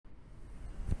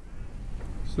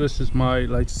So this is my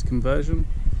latest conversion.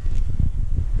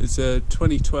 It's a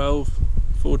 2012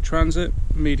 Ford Transit,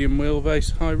 medium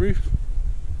wheelbase, high roof.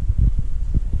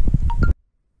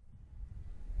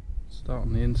 Start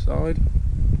on the inside.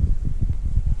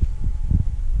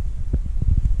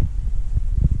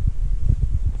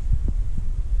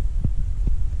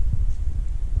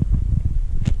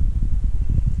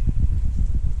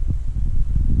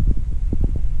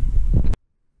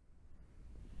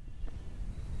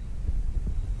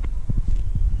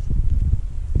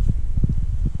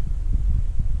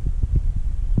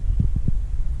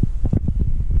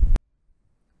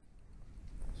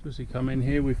 So as you come in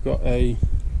here, we've got a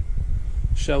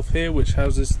shelf here which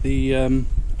houses the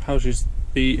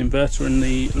inverter and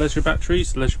the leisure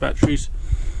batteries. The leisure batteries,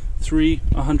 3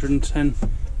 110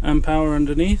 amp hour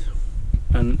underneath,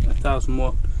 and a 1000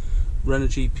 watt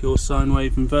Renogy pure sine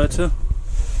wave inverter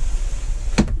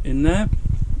in there.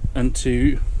 And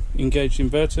to engage the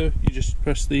inverter, you just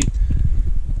press the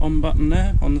on button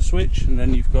there on the switch, and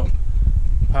then you've got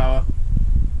power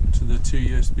to the 2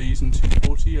 USBs and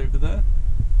 240 over there.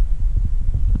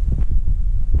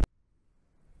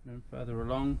 And further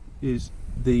along is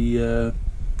the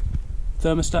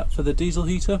thermostat for the diesel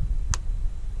heater.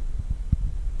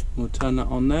 We'll turn that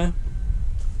on there,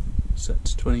 set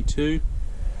to 22.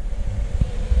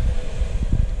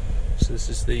 So this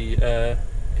is the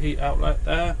heat outlet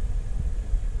there,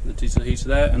 the diesel heater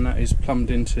there, and that is plumbed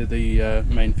into the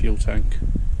main fuel tank.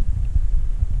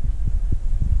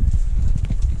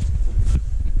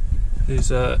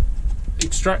 There's a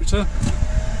extractor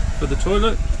for the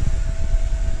toilet,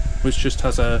 which just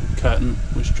has a curtain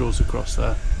which draws across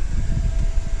there.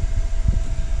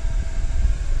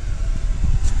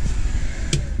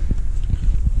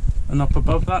 And up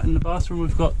above that in the bathroom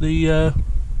we've got the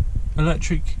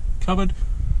electric cupboard.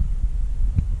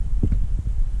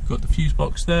 We've got the fuse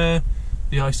box there,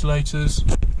 the isolators,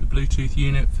 the Bluetooth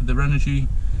unit for the Renogy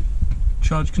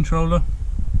charge controller.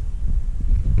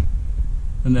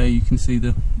 And there you can see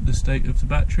the state of the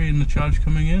battery and the charge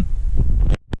coming in.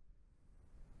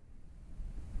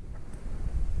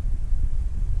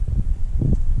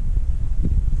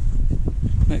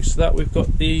 Next to that we've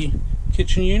got the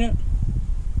kitchen unit.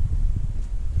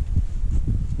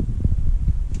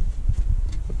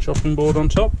 Got a chopping board on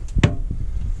top.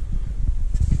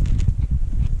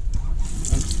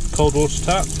 And cold water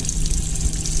tap.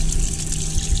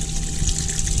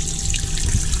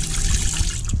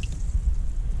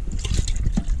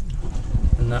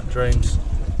 And that drains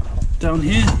down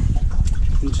here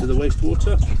into the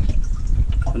wastewater.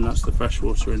 And that's the fresh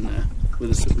water in there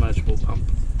with a submersible pump.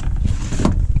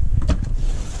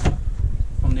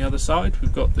 On the other side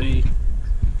we've got the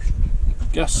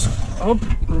gas hob,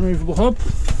 removable hob.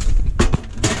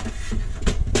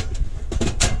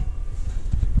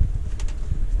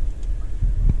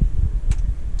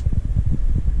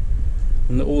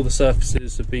 And all the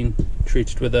surfaces have been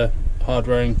treated with a hard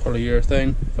wearing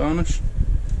polyurethane varnish.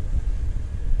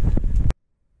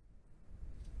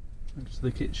 Next to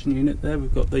the kitchen unit there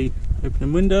we've got the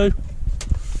opening window,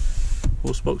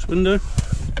 horse box window,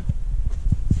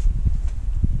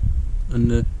 and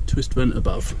the twist vent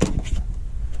above.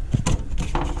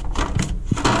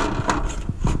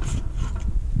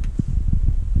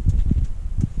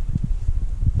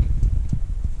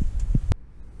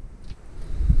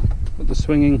 Got the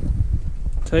swinging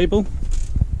table,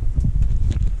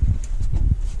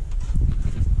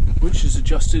 which is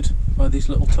adjusted by these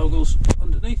little toggles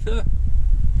underneath there.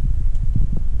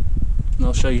 And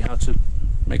I'll show you how to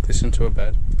make this into a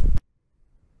bed.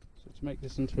 So to make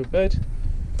this into a bed,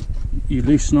 you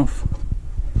loosen off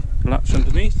the latch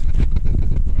underneath,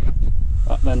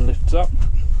 that then lifts up,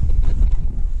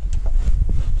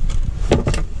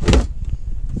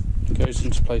 goes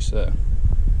into place there.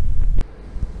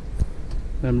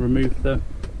 Then remove the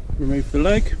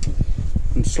leg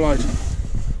and slide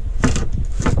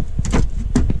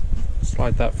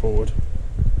that forward,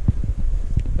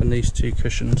 and these two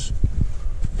cushions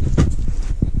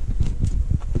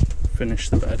finish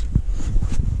the bed.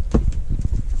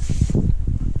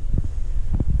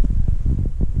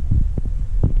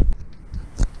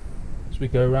 We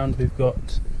go around, we've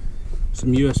got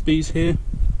some USBs here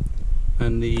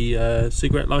and the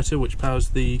cigarette lighter which powers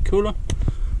the cooler,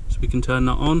 so we can turn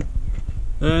that on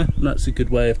there, and that's a good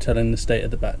way of telling the state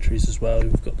of the batteries as well.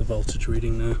 We've got the voltage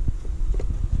reading there.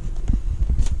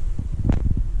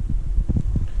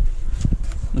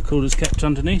 The cooler's kept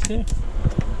underneath here.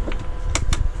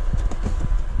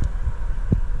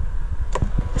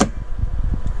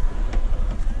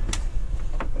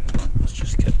 It's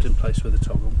just kept in place with a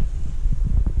toggle.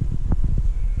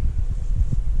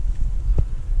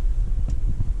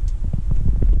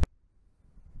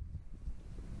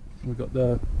 We've got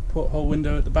the porthole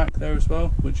window at the back there as well,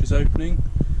 which is opening,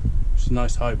 which is a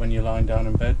nice height when you're lying down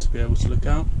in bed to be able to look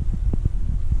out.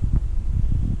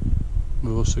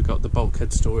 We've also got the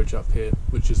bulkhead storage up here,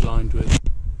 which is lined with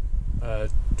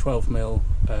 12mm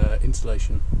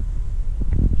insulation.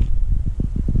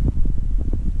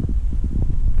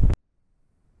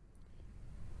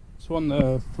 So on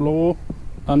the floor,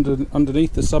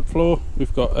 underneath the subfloor,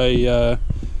 we've got a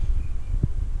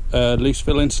loose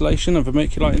fill insulation, a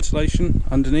vermiculite insulation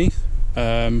underneath,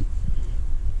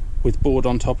 with board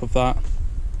on top of that.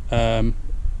 Then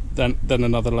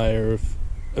another layer of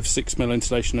 6mm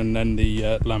insulation, and then the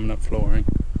laminate flooring.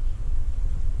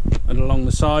 And along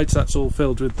the sides, that's all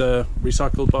filled with the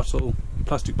recycled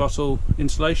plastic bottle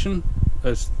insulation,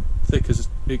 as thick as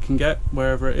it can get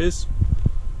wherever it is.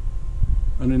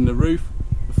 And in the roof,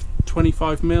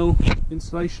 25mm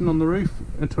insulation on the roof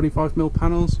and 25mm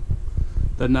panels.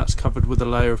 Then that's covered with a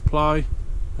layer of ply,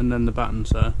 and then the battens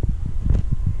there.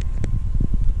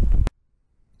 So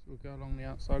we'll go along the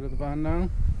outside of the van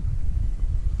now.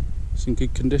 It's in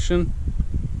good condition.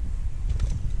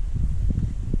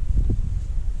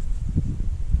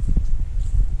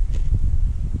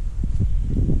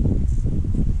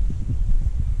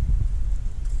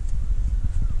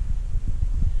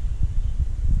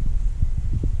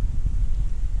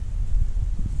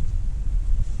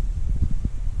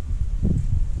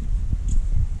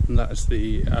 And that is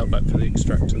the outlet for the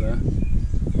extractor there.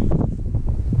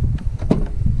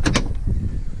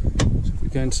 So if we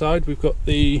go inside, we've got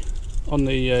on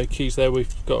the keys there,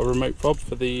 we've got a remote fob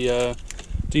for the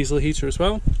diesel heater as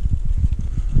well.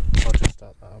 I'll just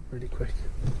start that up really quick.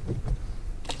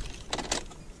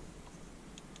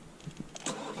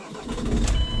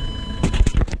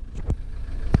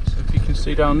 So if you can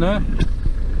see down there, the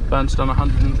van's done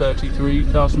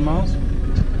 133,000 miles.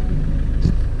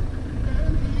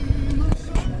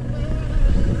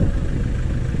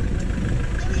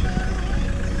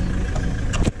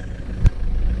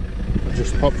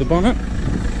 Just pop the bonnet.